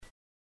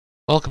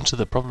Welcome to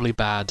the Probably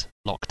Bad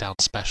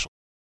Lockdown Special.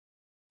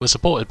 We're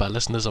supported by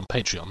listeners on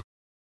Patreon.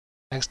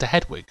 Thanks to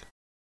Hedwig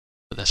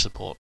for their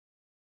support.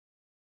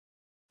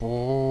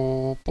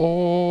 Bo,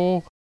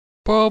 bo,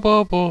 bo,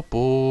 bo, bo,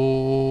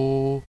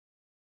 bo.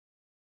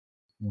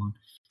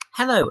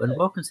 Hello and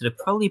welcome to the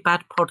Probably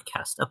Bad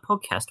Podcast, a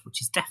podcast which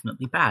is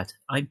definitely bad.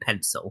 I'm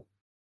Pencil.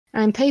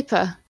 I'm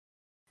Paper.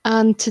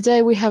 And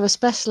today we have a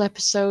special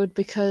episode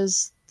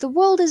because the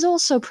world is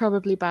also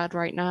probably bad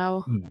right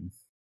now.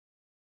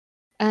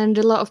 And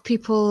a lot of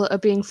people are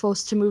being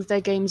forced to move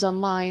their games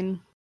online.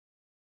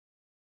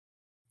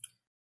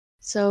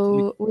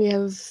 So we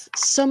have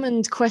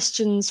summoned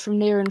questions from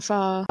near and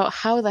far about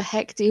how the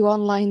heck do you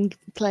online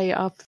play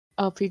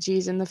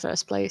RPGs in the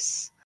first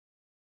place?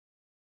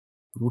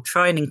 We'll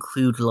try and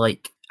include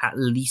at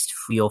least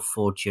 3 or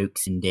 4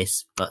 jokes in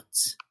this,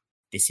 but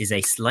this is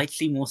a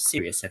slightly more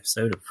serious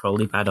episode of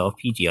Probably Bad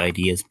RPG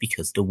Ideas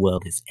because the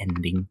world is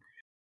ending.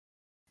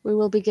 We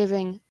will be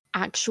giving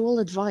actual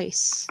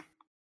advice.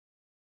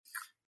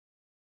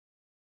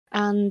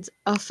 And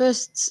our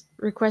first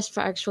request for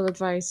actual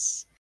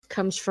advice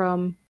comes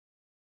from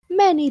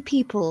many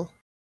people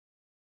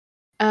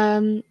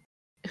who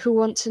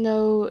want to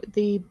know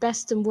the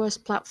best and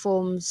worst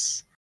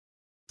platforms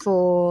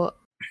for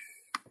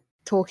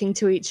talking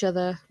to each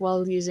other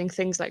while using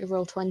things like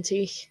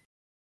Roll20.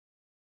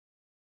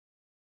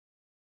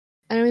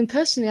 And I mean,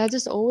 personally, I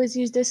just always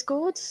use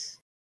Discord.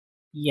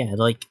 Yeah,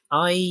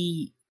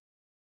 I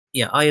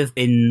have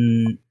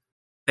been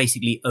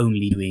basically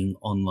only doing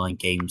online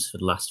games for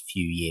the last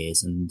few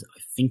years, and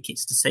I think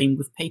it's the same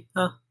with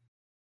Paper.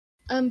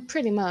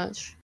 Pretty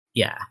much.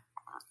 Yeah.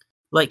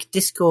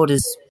 Discord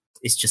is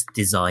just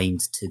designed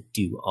to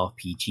do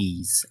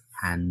RPGs,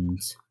 and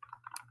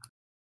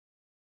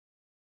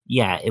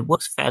yeah, it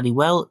works fairly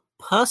well.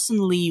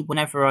 Personally,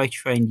 whenever I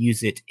try and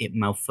use it, it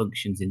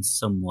malfunctions in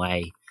some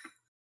way,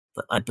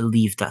 but I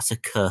believe that's a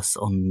curse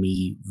on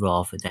me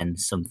rather than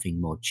something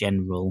more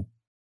general.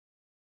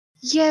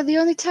 Yeah, the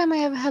only time I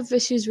ever have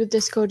issues with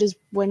Discord is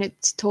when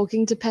it's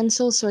talking to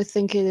Pencil, so I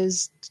think it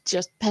is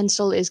just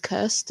Pencil is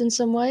cursed in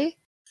some way.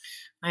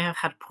 I have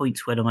had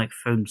points where the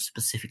microphone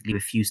specifically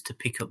refused to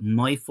pick up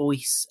my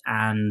voice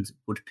and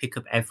would pick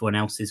up everyone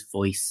else's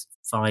voice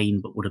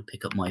fine, but wouldn't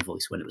pick up my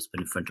voice when it was put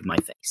in front of my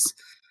face.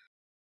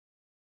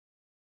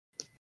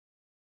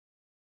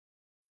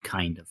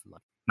 Kind of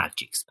like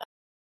magic spell.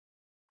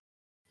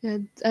 Yeah,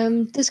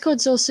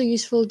 Discord's also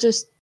useful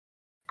just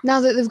now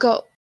that they've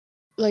got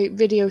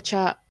video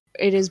chat,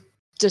 it is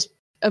just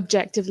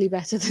objectively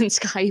better than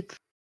Skype.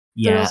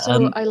 Yeah. But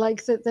also, I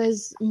like that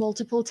there's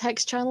multiple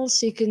text channels,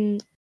 so you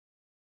can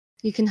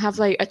have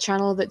a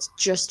channel that's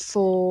just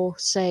for,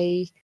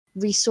 say,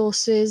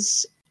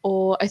 resources,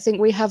 or I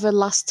think we have a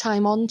last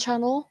time on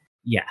channel.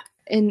 Yeah.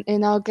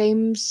 In our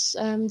games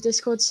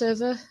Discord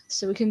server,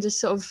 so we can just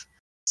sort of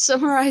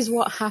summarize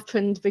what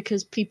happened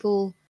because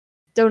people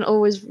don't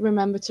always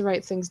remember to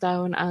write things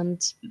down,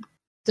 and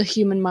the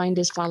human mind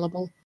is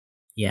fallible.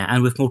 Yeah,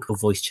 and with multiple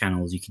voice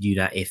channels, you can do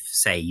that if,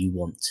 say, you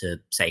want to,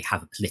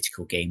 have a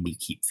political game where you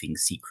keep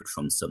things secret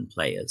from some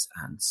players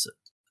and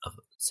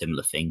other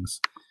similar things.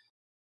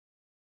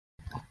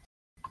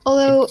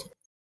 Although,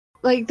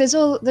 there's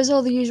all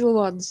the usual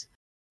ones,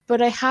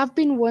 but I have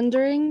been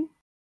wondering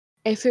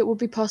if it would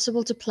be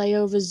possible to play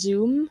over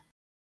Zoom.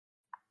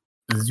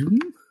 Zoom?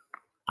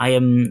 I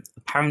am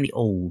apparently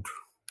old.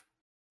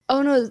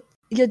 Oh no,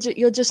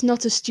 you're just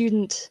not a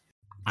student.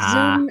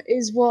 Zoom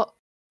is what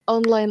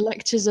online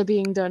lectures are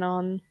being done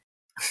on.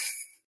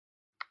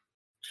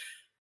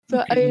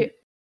 But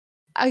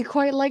I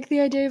quite like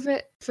the idea of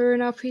it for an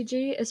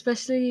RPG,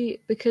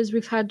 especially because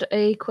we've had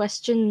a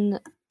question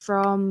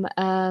from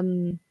I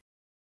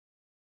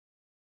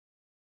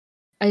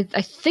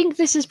think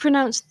this is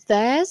pronounced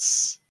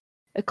theirs,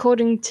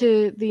 according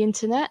to the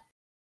internet.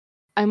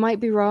 I might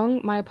be wrong,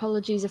 my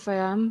apologies if I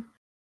am.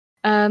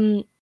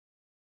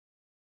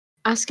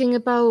 Asking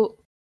about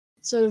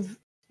sort of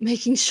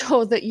making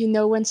sure that you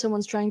know when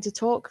someone's trying to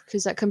talk,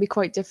 because that can be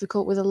quite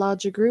difficult with a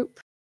larger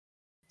group.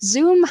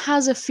 Zoom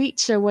has a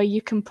feature where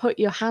you can put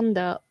your hand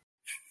up.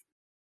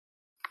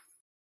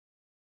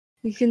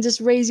 You can just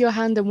raise your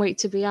hand and wait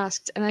to be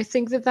asked, and I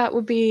think that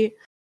would be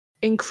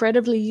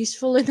incredibly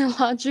useful in a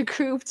larger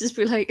group. Just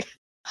be like,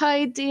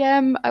 "Hi,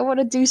 DM, I want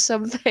to do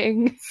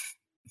something."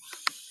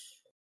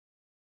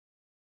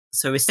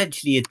 So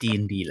essentially a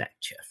D&D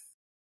lecture.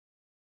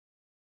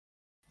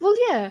 Well,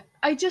 yeah,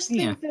 I just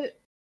think that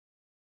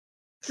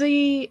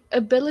the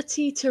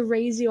ability to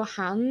raise your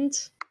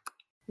hand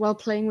while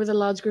playing with a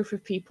large group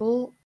of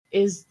people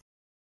is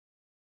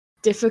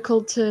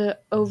difficult to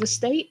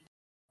overstate.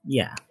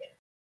 Yeah.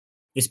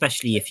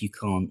 Especially if you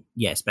can't,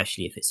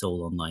 especially if it's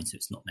all online, so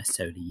it's not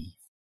necessarily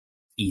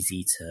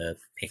easy to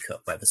pick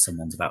up whether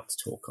someone's about to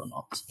talk or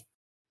not.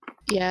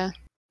 Yeah.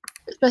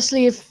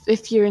 Especially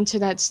if your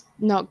internet's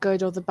not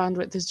good or the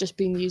bandwidth has just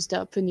been used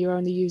up and you're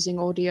only using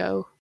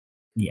audio.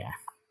 Yeah.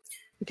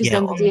 Because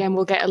then the DM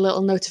will get a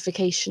little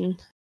notification.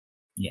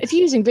 Yeah. If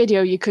you're using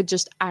video, you could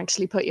just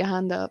actually put your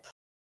hand up.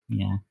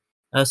 Yeah.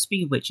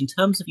 Speaking of which, in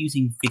terms of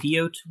using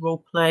video to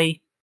roleplay,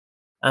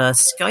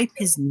 Skype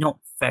is not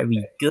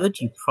very good.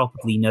 You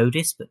probably know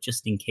this, but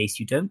just in case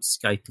you don't,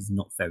 Skype is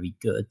not very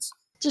good.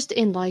 Just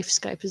in life,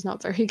 Skype is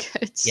not very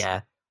good.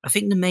 Yeah. I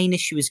think the main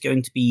issue is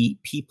going to be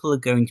people are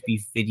going to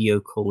be video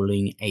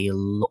calling a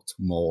lot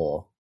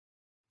more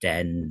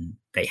than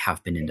they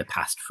have been in the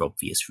past for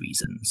obvious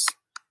reasons.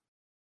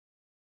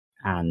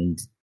 And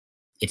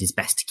it is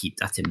best to keep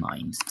that in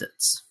mind,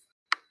 that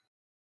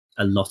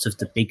a lot of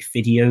the big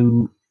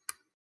video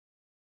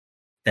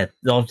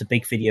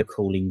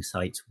calling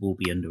sites will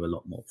be under a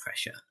lot more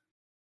pressure.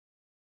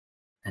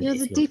 And Yeah,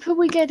 the deeper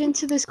we get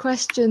into this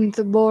question,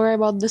 the more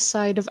I'm on the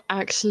side of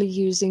actually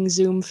using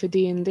Zoom for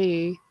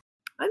D&D.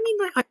 I mean,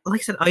 like I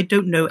said, I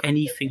don't know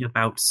anything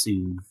about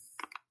Zoom,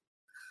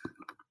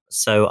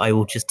 so I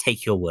will just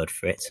take your word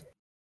for it.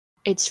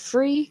 It's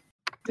free,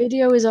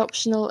 video is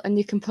optional, and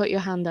you can put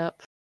your hand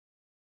up.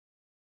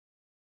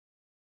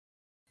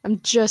 I'm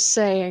just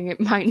saying it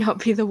might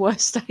not be the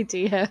worst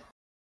idea.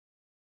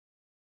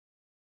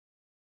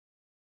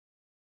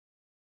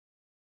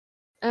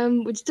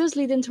 Which does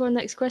lead into our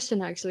next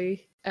question,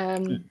 actually,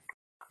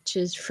 which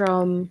is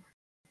from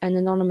an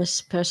anonymous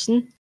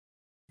person.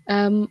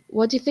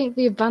 What do you think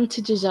the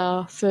advantages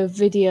are for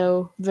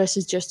video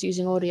versus just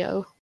using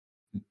audio?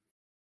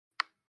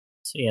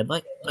 So yeah,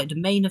 like the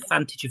main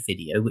advantage of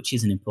video, which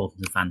is an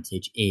important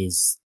advantage,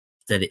 is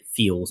that it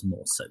feels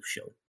more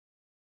social.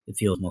 It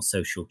feels more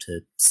social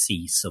to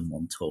see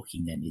someone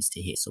talking than it is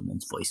to hear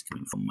someone's voice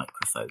coming from a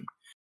microphone.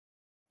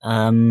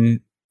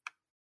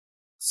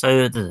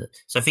 So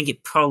I think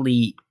it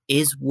probably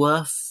is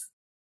worth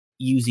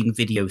using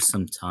video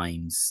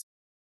sometimes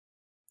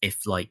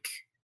if like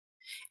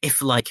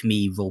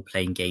me,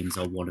 role-playing games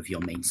are one of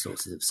your main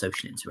sources of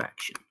social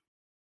interaction.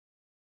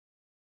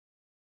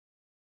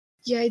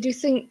 Yeah, I do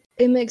think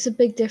it makes a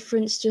big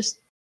difference just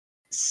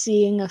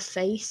seeing a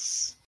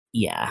face.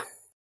 Yeah.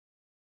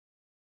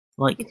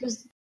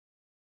 Because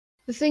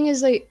the thing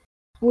is, like,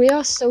 we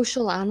are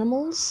social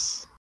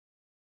animals,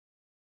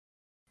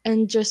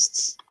 and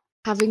just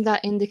having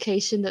that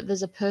indication that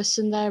there's a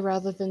person there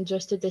rather than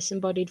just a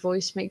disembodied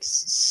voice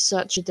makes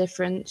such a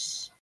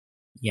difference.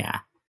 Yeah.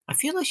 I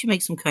feel I should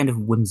make some kind of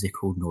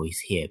whimsical noise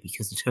here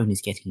because the tone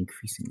is getting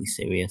increasingly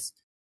serious.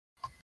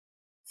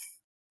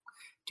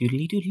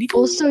 Doodly doodly.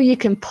 Also, you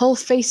can pull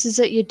faces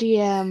at your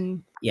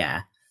DM.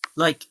 Yeah.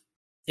 Like,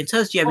 in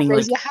terms of Or GMing,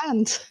 raise your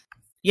hand.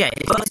 Yeah,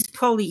 it's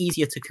probably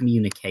easier to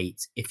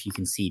communicate if you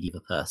can see the other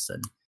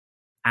person.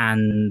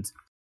 And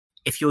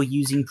if you're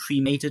using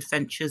pre-made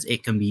adventures,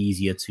 it can be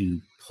easier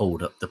to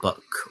hold up the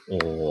book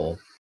or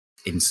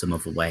in some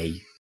other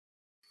way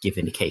give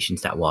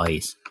indications that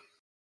wise.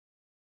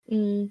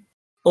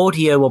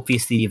 Audio,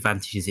 obviously, the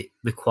advantage is it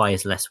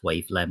requires less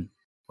bandwidth.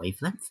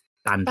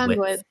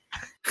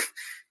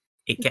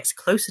 It gets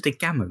closer to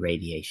gamma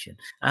radiation.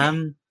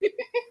 It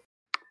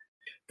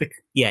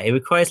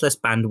requires less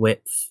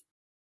bandwidth.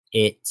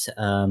 It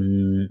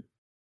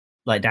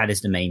that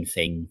is the main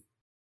thing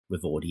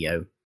with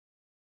audio,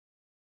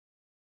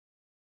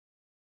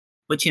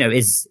 which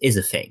is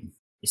a thing,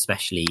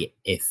 especially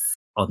if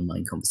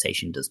online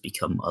conversation does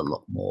become a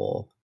lot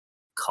more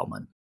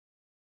common.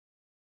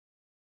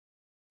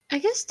 I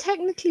guess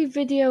technically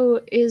video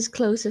is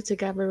closer to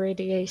gamma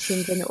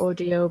radiation than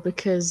audio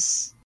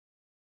because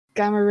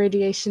gamma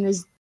radiation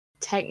is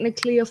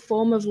technically a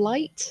form of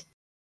light.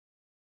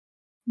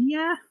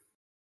 Yeah.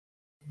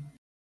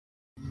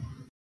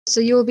 So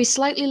you will be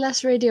slightly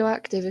less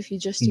radioactive if you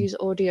just use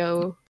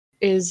audio,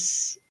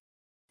 is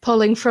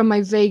pulling from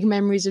my vague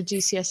memories of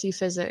GCSE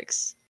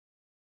physics.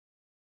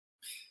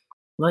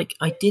 Like,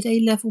 I did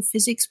A-level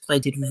physics, but I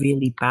did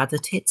really bad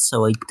at it,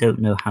 so I don't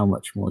know how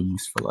much more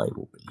useful I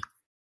will be.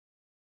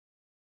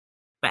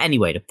 But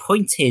anyway, the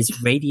point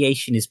is,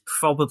 radiation is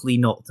probably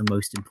not the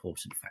most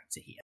important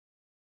factor here.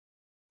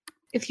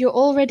 If you're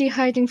already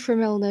hiding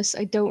from illness,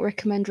 I don't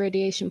recommend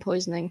radiation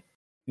poisoning.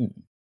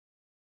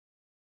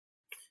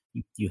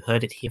 You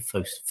heard it here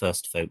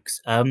first,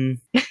 folks. But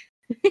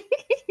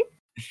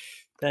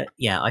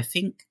yeah, I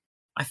think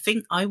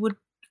I would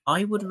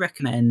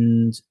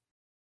recommend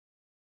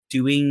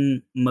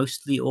doing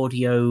mostly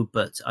audio,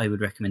 but I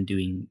would recommend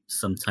doing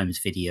sometimes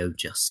video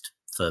just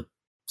for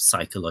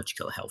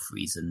psychological health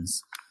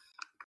reasons.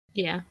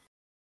 Yeah.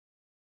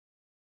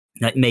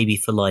 Like maybe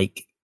for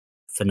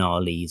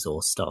finales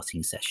or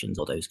starting sessions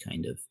or those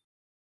kind of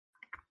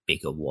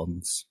bigger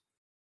ones.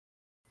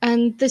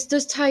 And this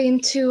does tie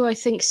into, I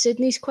think,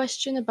 Sydney's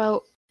question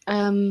about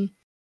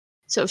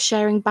sort of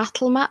sharing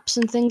battle maps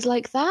and things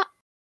like that.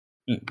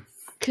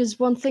 Because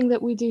one thing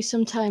that we do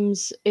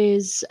sometimes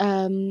is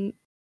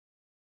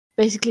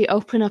basically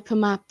open up a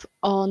map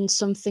on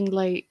something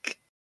like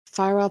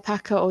Fire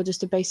Alpaca or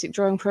just a basic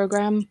drawing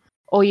program,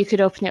 or you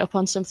could open it up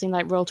on something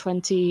like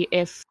Roll20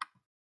 if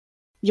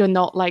you're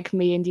not like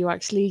me and you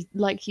actually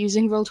like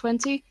using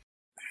Roll20.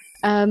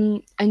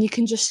 And you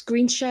can just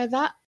screen share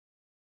that.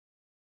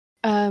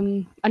 I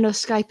know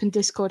Skype and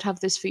Discord have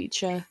this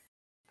feature.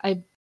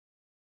 I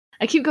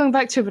keep going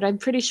back to it, but I'm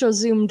pretty sure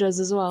Zoom does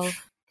as well.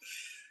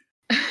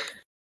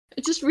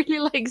 just really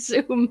like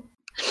Zoom.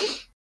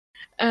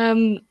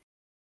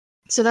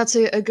 So that's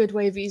a good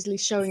way of easily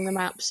showing the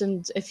maps,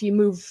 and if you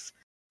move,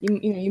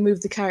 you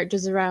move the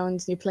characters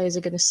around, your players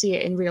are going to see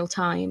it in real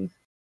time.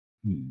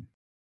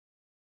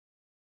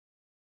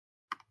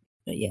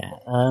 But yeah.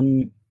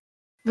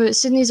 But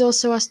Sydney's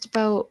also asked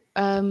about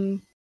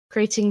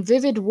creating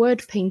vivid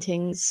word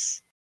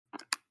paintings.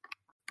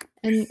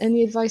 And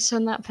any advice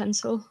on that,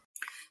 Pencil?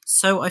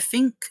 So I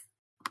think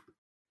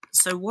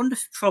one of the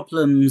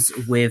problems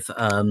with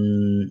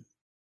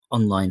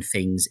online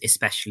things,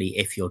 especially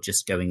if you're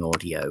just going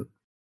audio,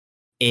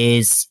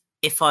 is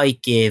if I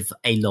give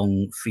a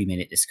long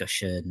 3-minute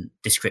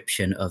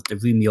description of the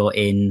room you're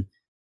in,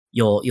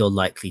 you're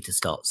likely to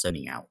start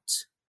zoning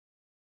out,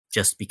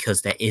 just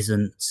because there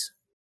isn't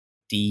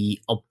the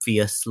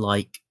obvious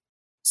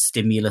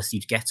stimulus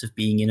you'd get of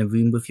being in a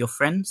room with your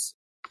friends.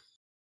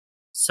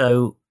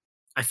 So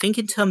I think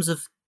in terms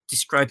of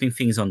describing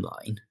things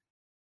online,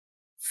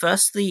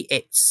 firstly,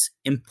 it's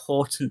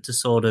important to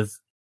sort of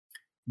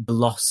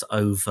gloss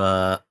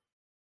over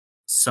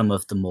some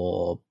of the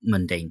more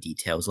mundane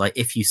details. Like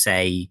if you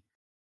say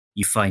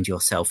you find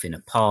yourself in a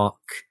park,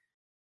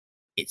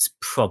 it's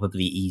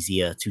probably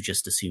easier to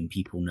just assume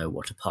people know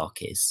what a park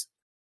is.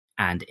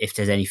 And if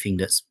there's anything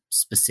that's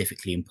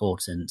specifically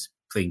important,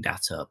 bring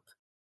that up.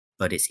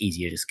 But it's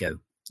easier to just go,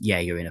 yeah,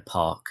 you're in a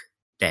park,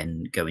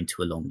 then go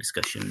into a long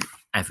discussion,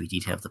 every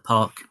detail of the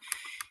park.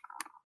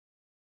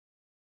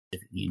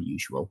 Specifically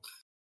unusual.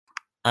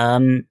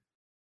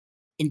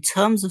 In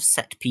terms of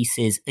set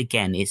pieces,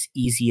 again, it's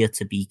easier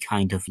to be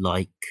kind of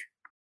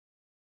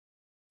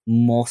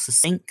more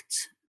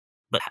succinct.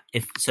 But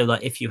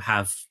if you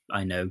have,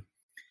 I know,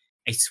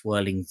 a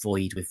swirling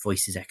void with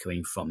voices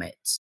echoing from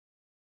it,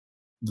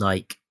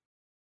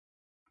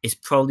 it's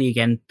probably,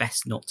 again,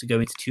 best not to go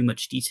into too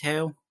much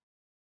detail.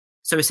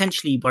 So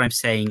essentially what I'm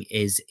saying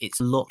is it's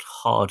a lot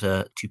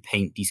harder to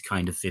paint these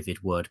kind of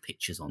vivid word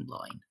pictures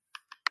online,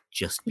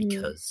 just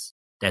because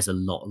there's a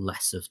lot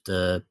less of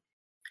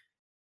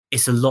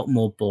it's a lot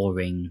more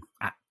boring,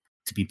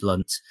 to be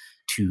blunt,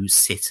 to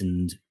sit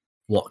and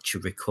watch a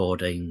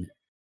recording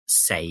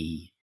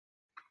say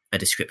a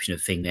description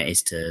of a thing that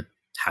is to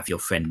have your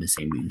friend in the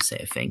same room say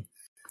a thing.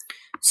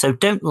 So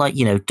don't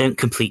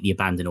completely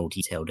abandon all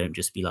detail. Don't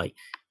just be like,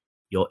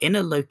 you're in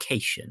a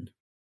location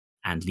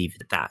and leave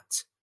it at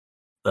that.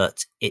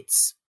 But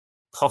it's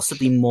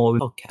possibly more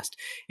podcast.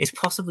 It's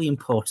possibly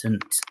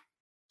important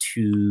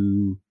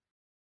to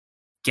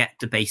get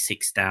the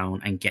basics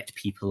down and get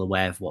people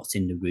aware of what's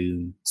in the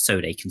room so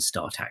they can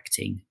start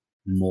acting,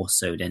 more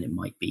so than it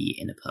might be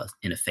in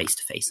a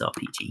face-to-face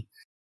RPG.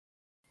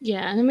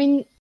 Yeah, and I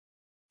mean,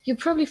 you'll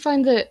probably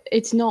find that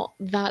it's not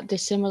that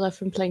dissimilar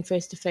from playing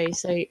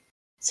face-to-face.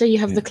 So you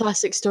have the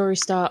classic story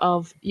start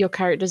of your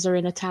characters are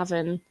in a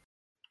tavern.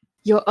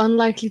 You're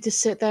unlikely to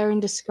sit there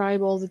and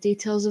describe all the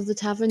details of the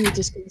tavern. You're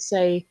just going to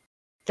say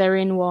they're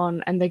in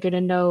one, and they're going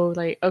to know,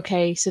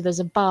 okay, so there's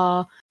a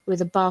bar with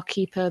a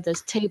barkeeper,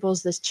 there's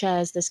tables, there's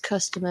chairs, there's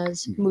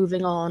customers,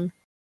 moving on.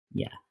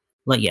 Yeah.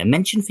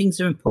 Mention things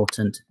are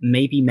important.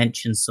 Maybe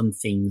mention some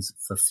things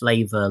for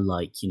flavor,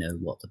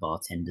 what the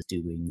bartender's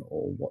doing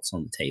or what's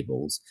on the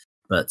tables.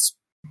 But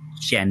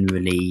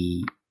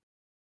generally,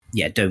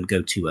 don't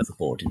go too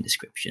overboard in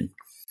description.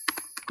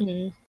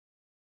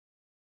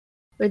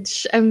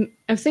 Which I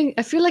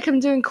feel like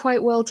I'm doing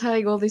quite well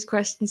tying all these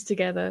questions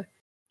together.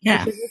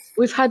 Yeah.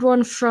 We've had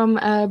one from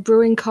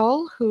Brewing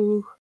Call,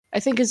 who I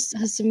think has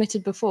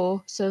submitted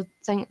before, so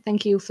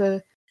thank you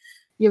for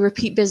your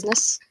repeat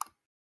business.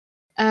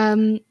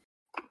 Many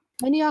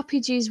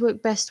RPGs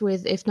work best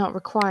with, if not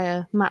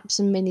require, maps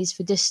and minis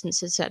for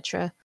distance,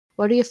 etc.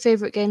 What are your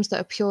favourite games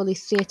that are purely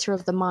theatre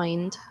of the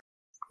mind?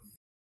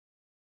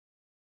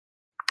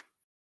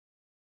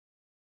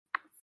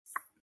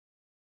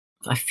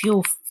 I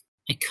feel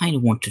I kind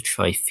of want to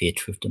try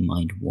Theatre of the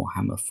Mind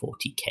Warhammer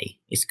 40k.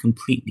 It's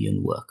completely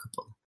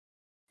unworkable.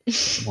 I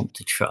want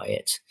to try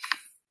it.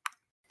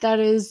 That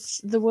is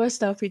the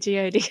worst RPG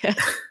idea.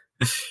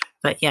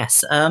 But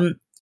yes,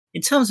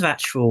 in terms of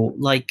actual,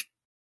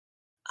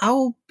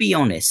 I'll be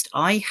honest,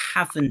 I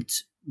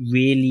haven't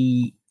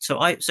really... So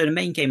the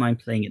main game I'm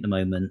playing at the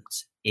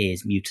moment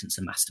is Mutants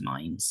and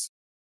Masterminds,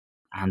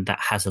 and that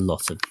has a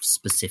lot of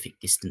specific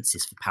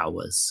distances for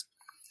powers.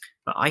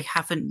 But I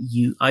haven't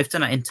I've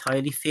done it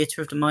entirely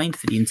Theatre of the Mind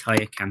for the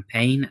entire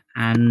campaign,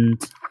 and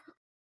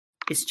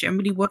it's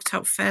generally worked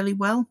out fairly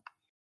well.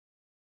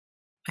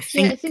 I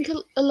think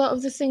a lot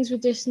of the things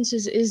with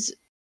distances is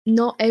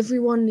not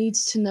everyone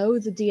needs to know.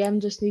 The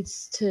DM just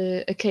needs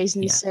to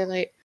occasionally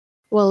say,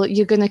 well,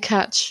 you're going to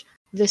catch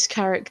this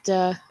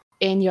character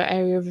in your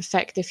area of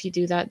effect if you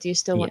do that. Do you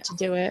still want to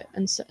do it?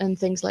 And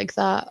things like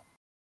that.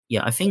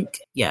 Yeah, I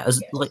think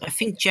I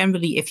think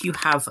generally if you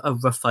have a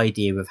rough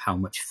idea of how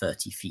much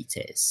 30 feet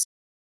is,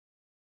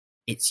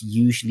 it's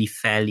usually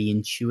fairly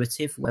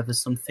intuitive whether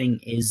something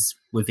is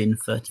within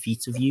 30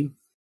 feet of you,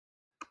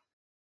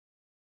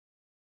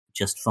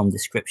 just from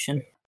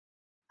description.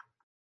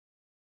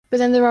 But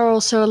then there are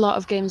also a lot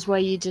of games where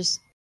you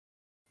just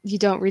you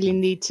don't really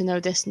need to know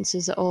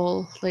distances at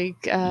all.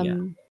 Like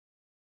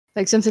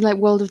something like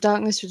World of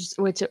Darkness,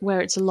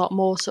 where it's a lot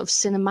more sort of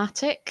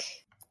cinematic.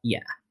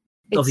 Yeah.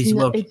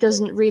 Obviously, it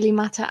doesn't really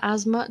matter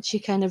as much.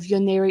 You're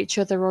near each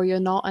other or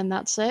you're not, and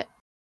that's it.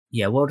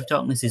 Yeah, World of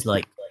Darkness is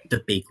like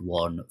the big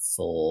one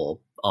for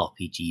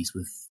RPGs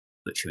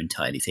which are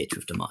entirely theatre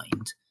of the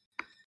mind.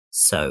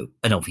 So,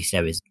 and obviously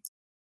there is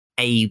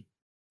a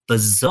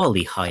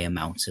bizarrely high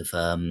amount of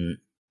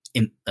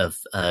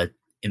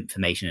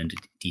information and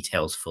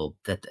details for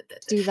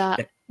do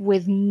that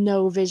with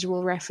no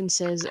visual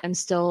references and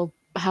still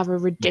have a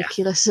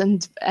ridiculous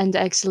and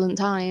excellent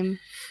time.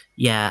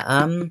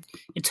 Yeah,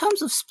 in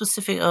terms of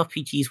specific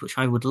RPGs which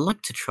I would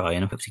like to try,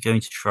 and I'm hopefully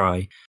going to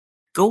try,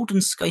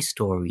 Golden Sky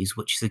Stories,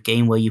 which is a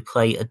game where you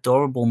play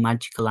adorable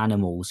magical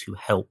animals who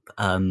help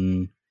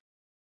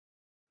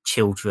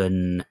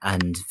children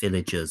and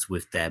villagers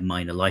with their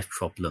minor life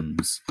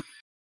problems,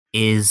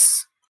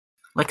 is,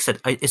 like I said,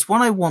 it's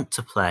one I want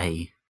to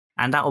play,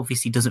 and that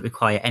obviously doesn't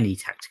require any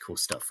tactical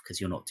stuff because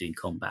you're not doing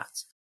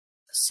combat.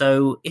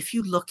 So if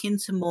you look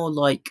into more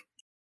like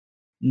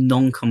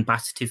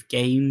non-combative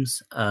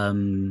games,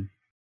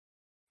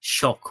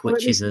 Shock,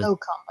 which is no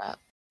combat.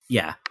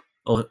 Yeah,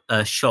 or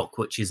Shock,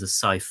 which is a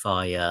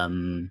sci-fi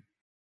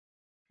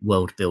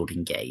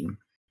world-building game,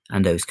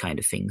 and those kind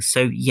of things.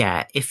 So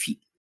yeah,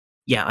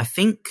 I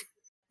think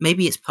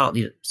maybe it's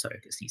partly.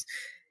 Sorry, I sneeze.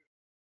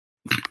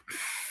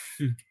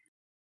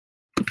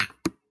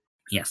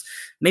 Yes,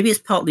 maybe it's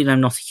partly that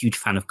I'm not a huge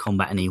fan of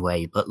combat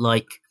anyway, but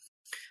like,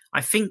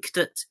 I think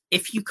that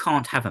if you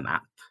can't have a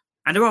map,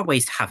 and there are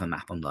ways to have a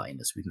map online,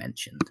 as we've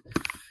mentioned,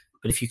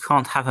 but if you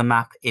can't have a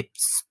map,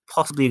 it's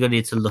possibly going to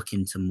need to look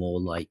into more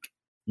like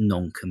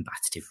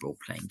non-combative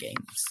role-playing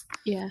games.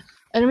 Yeah,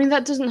 and I mean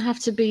that doesn't have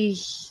to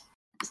be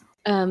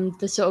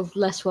the sort of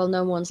less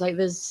well-known ones. Like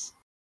there's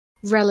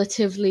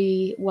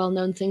relatively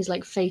well-known things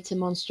like Fate and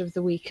Monster of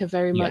the Week are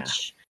very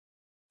much.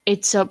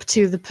 It's up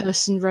to the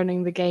person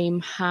running the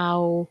game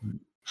how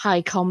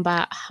high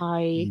combat,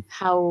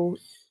 how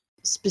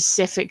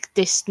specific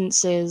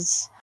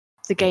distances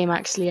the game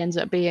actually ends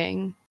up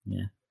being.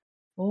 Yeah.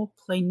 Or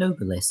play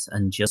Nobilis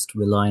and just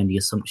rely on the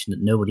assumption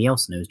that nobody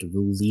else knows the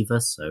rules either,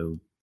 so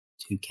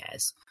who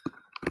cares?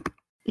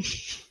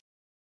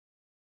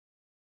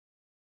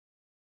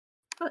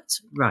 But,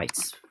 right,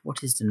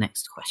 what is the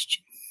next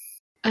question?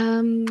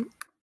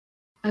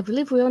 I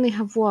believe we only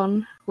have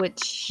one,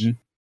 which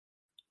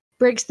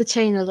breaks the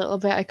chain a little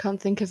bit. I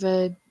can't think of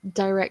a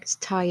direct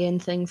tie-in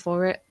thing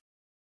for it.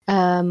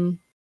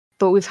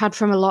 But we've had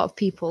from a lot of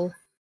people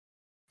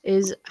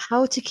is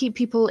how to keep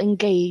people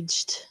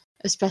engaged,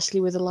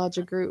 especially with a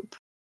larger group.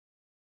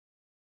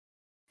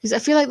 Because I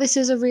feel like this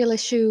is a real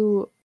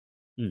issue,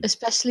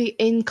 especially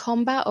in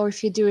combat, or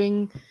if you're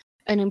doing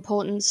an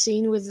important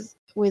scene with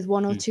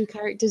one or two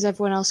characters,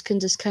 everyone else can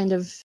just kind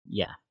of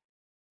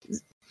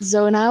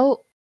zone out.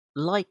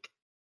 Like,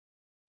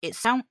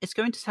 it's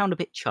going to sound a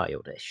bit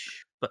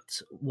childish,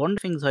 but one of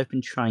the things I've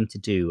been trying to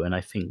do, and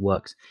I think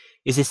works,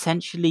 is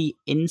essentially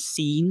in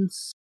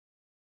scenes,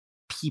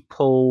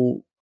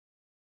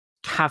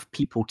 have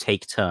people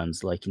take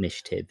turns, like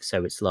initiative.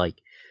 So it's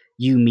like,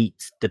 you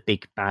meet the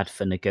big bad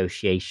for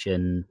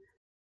negotiation.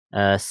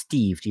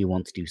 Steve, do you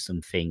want to do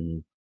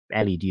something?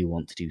 Ellie, do you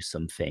want to do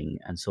something?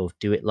 And sort of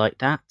do it like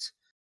that.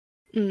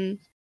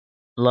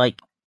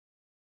 Like,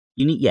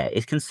 you need,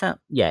 it can sound,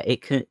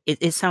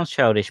 it sounds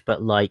childish,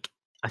 but like,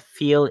 I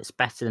feel it's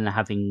better than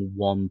having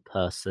one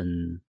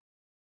person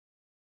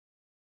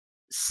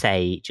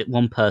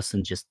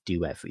just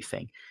do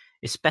everything.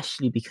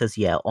 Especially because,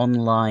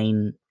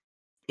 online,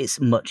 it's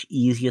much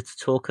easier to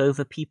talk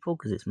over people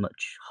because it's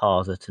much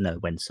harder to know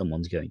when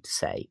someone's going to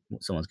say,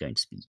 what someone's going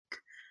to speak.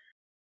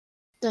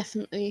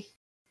 Definitely.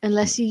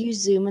 Unless you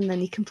use Zoom and then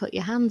you can put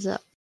your hands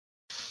up.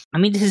 I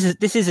mean,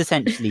 this is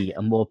essentially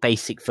a more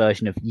basic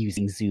version of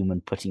using Zoom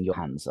and putting your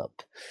hands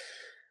up.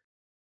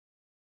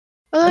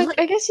 Well,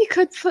 I guess you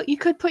could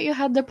put your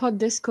hand up on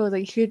Discord.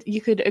 Like you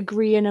could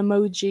agree an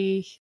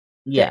emoji.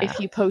 That if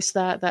you post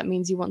that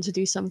means you want to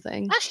do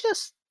something. Actually,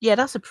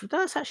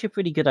 that's actually a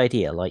pretty good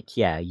idea. Like,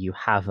 you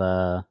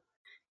have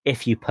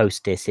if you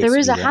post this, there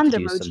is a hand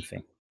emoji.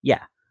 Something.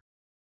 Yeah.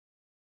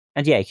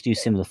 And you can do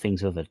similar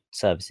things with other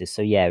services.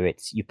 So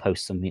it's you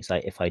post something. It's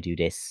like, if I do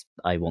this,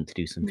 I want to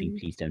do something.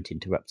 Please don't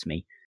interrupt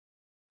me.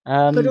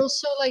 But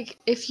also, like,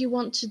 if you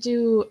want to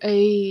do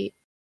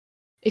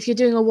if you're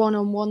doing a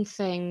one-on-one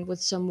thing with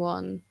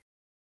someone,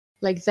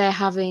 like they're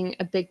having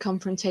a big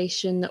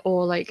confrontation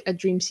or like a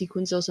dream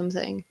sequence or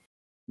something,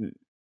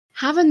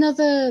 have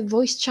another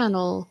voice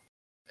channel.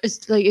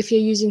 It's like if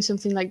you're using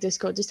something like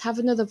Discord, just have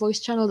another voice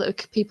channel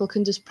that people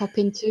can just pop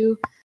into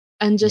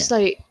and just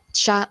like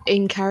chat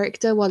in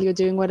character while you're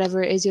doing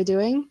whatever it is you're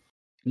doing.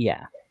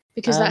 Yeah.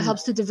 Because that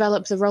helps to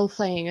develop the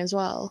role-playing as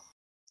well.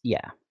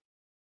 Yeah.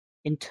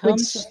 In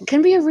terms Which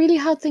can be a really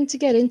hard thing to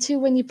get into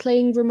when you're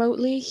playing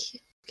remotely.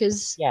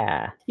 Because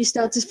you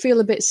start to feel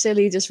a bit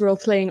silly just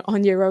role-playing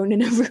on your own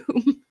in a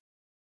room.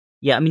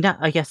 Yeah, I mean,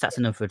 I guess that's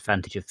another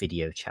advantage of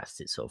video chats.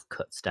 It sort of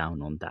cuts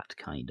down on that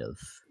kind of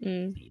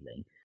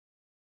feeling.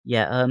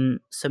 Yeah,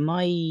 so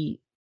my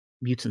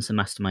Mutants and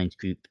Masterminds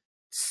group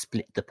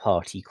split the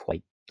party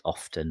quite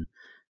often.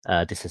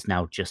 This has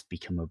now just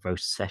become a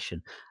roast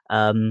session.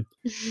 And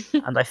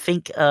I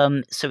think,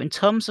 so in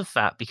terms of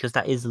that, because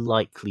that is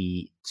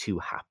likely to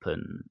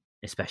happen,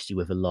 especially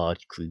with a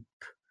large group,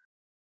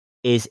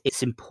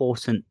 it's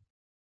important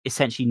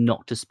essentially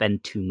not to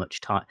spend too much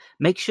time.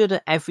 Make sure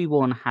that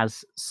everyone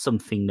has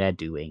something they're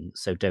doing.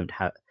 So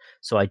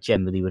I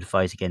generally would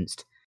advise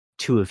against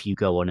 2 of you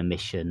go on a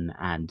mission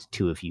and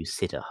 2 of you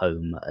sit at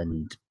home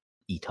and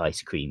eat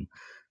ice cream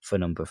for a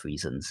number of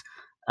reasons.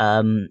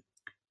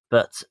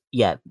 But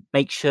yeah,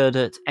 make sure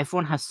that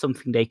everyone has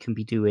something they can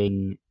be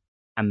doing,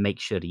 and make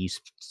sure that you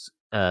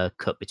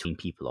cut between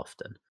people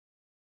often.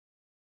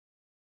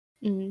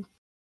 Mm.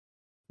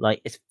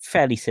 Like, it's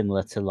fairly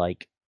similar to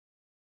like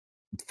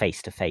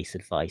face-to-face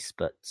advice,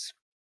 but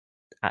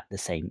at the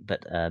same.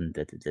 But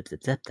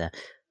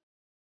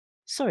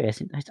sorry, I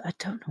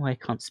don't know why I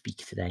can't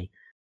speak today.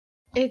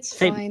 It's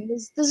Same- fine.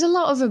 There's a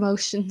lot of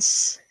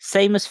emotions.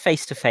 Same as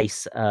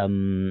face-to-face,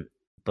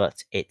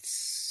 but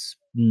it's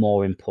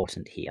more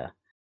important here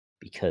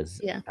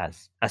because, Yeah.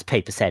 as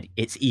Paper said,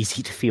 it's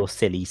easy to feel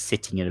silly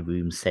sitting in a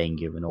room saying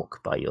you're an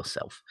orc by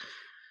yourself.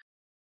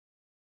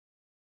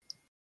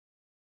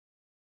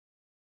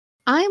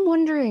 I'm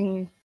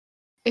wondering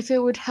if it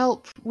would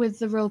help with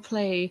the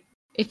roleplay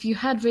if you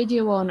had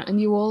video on and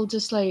you all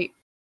just like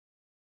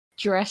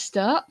dressed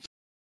up.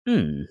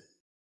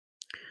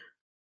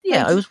 Yeah,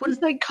 like, I was it's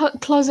wondering.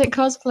 like closet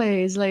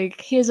cosplays.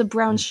 Like, here's a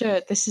brown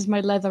shirt. This is my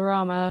leather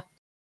armor.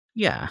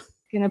 Yeah,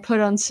 Gonna put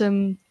on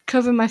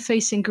cover my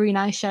face in green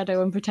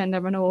eyeshadow and pretend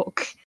I'm an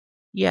orc.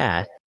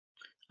 yeah.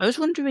 I was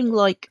wondering,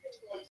 like,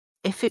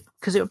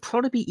 because it would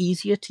probably be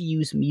easier to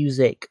use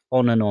music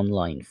on an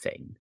online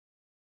thing,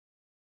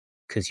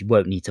 because you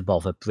won't need to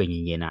bother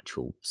bringing in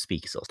actual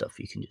speakers or stuff.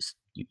 You can just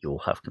you'll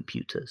have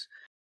computers,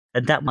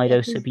 and that might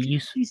also be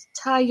useful. You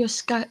tie your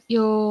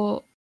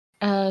Spotify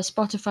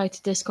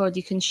to Discord.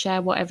 You can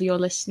share whatever you're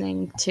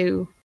listening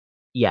to.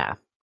 Yeah,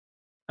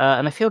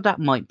 and I feel that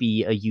might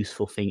be a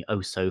useful thing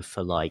also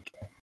for like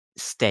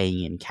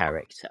staying in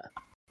character.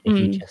 If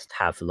you just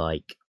have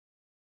like,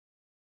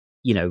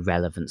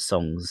 relevant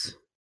songs.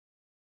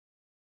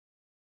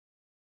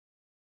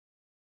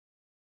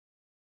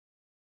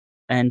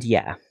 And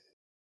yeah,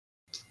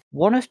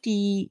 one of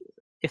the,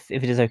 if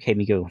it is okay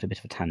me going on a bit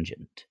of a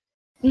tangent.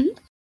 Mhm.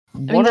 I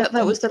mean,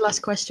 that was the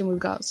last question we've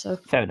got, so.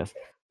 Fair enough.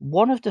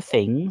 One of the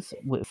things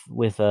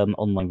with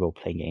online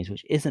role-playing games,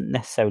 which isn't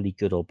necessarily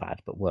good or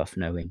bad, but worth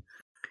knowing,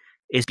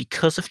 is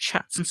because of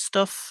chats and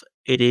stuff,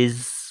 it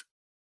is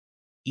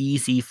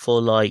easy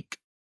for like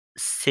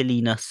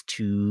silliness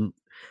to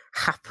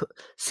happen.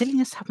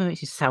 Silliness happen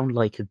makes you sound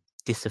like a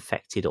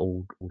disaffected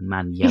old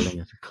man yelling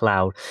at a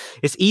cloud.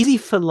 It's easy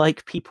for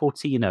like people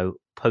to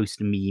post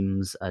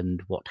memes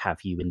and what have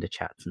you in the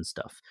chats and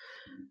stuff.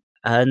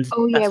 And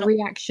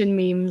reaction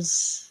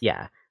memes.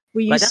 Yeah.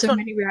 We use so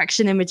many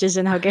reaction images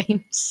in our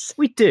games.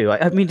 We do.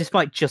 I mean, this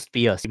might just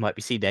be us. You might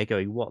be sitting there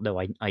going, "What? No,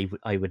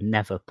 I would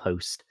never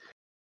post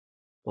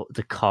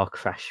the car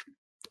crash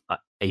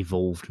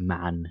evolved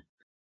man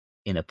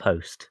in a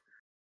post."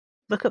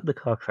 Look up the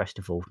car crashed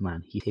evolved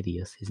man. He's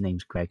hideous. His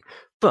name's Greg.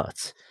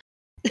 But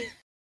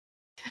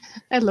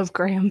I love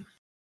Graham.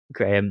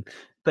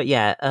 But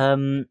yeah,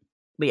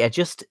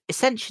 just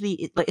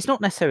essentially, it's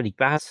not necessarily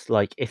bad.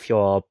 Like if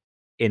you're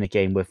in a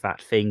game with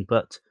that thing,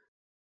 but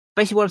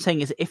basically what I'm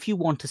saying is, if you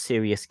want a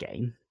serious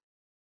game,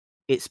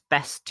 it's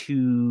best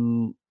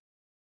to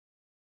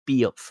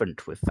be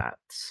upfront with that,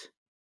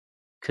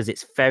 because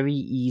it's very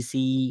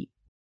easy,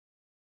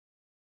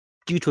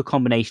 due to a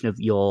combination of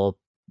you're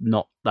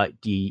not like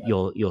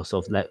you're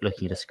sort of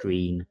looking at a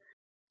screen,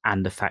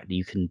 and the fact that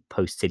you can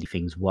post silly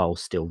things while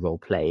still role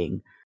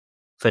playing,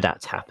 for that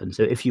to happen.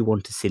 So if you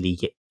want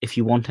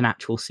an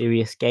actual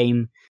serious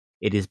game,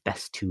 it is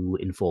best to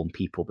inform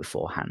people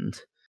beforehand.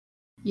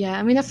 Yeah,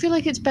 I mean, I feel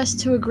like it's best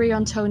to agree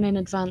on tone in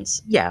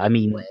advance. Yeah, I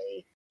mean,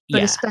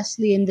 but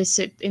especially in this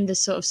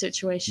sort of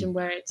situation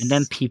where it's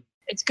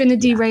it's going to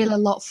derail a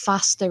lot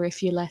faster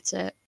if you let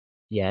it.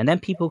 Yeah, and then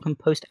people can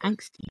post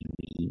angsty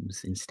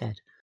memes instead.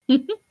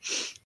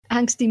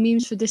 Angsty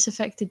memes for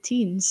disaffected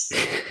teens.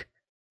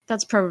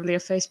 That's probably a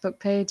Facebook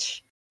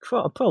page.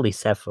 Probably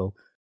several.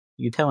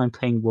 You can tell I'm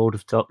playing World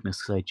of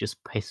Darkness because I just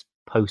post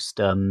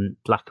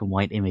black and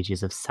white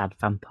images of sad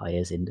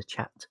vampires in the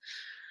chat.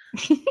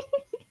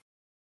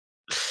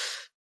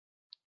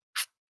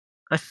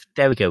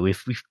 There we go.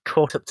 We've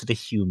caught up to the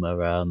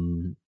humor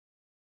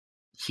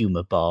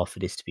bar for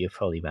this to be a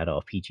Probably Bad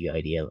RPG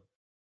Idea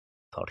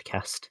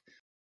podcast.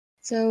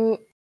 So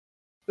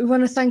we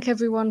want to thank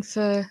everyone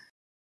for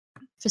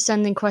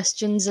sending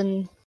questions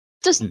and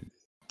just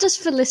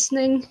for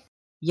listening.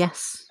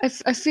 Yes.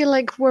 I feel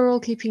like we're all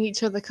keeping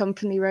each other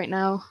company right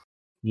now.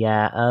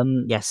 Yeah.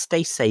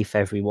 Stay safe,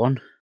 everyone.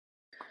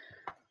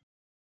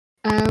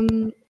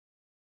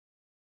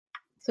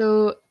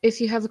 So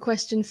if you have a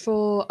question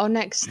for our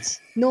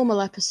next normal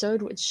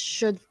episode, which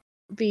should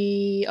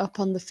be up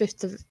on the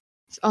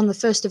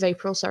 1st of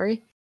April,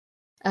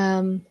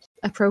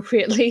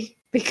 appropriately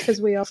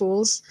because we are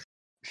fools.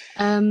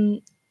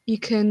 You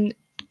can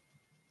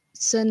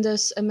send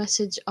us a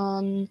message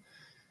on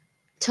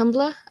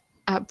Tumblr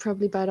at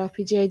Probably Bad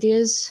RPG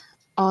Ideas,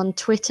 on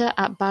Twitter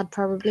at Bad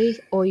Probably,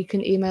 or you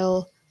can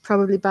email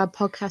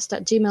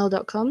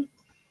probablybadpodcast@gmail.com.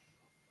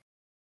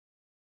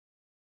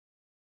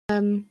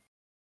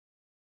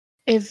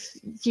 If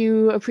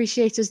you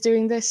appreciate us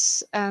doing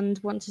this and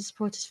want to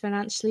support us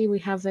financially, we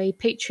have a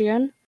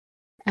Patreon,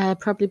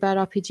 Probably Bad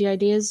RPG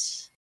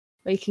Ideas,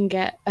 where you can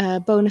get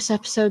bonus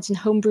episodes and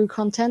homebrew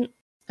content,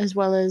 as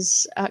well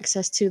as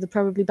access to the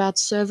Probably Bad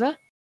server.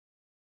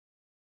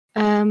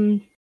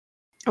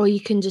 Or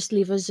you can just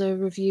leave us a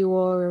review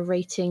or a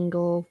rating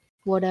or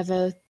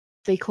whatever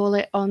they call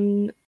it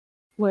on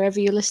wherever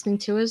you're listening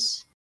to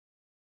us.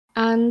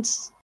 And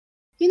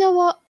you know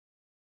what?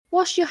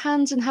 Wash your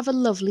hands and have a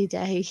lovely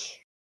day.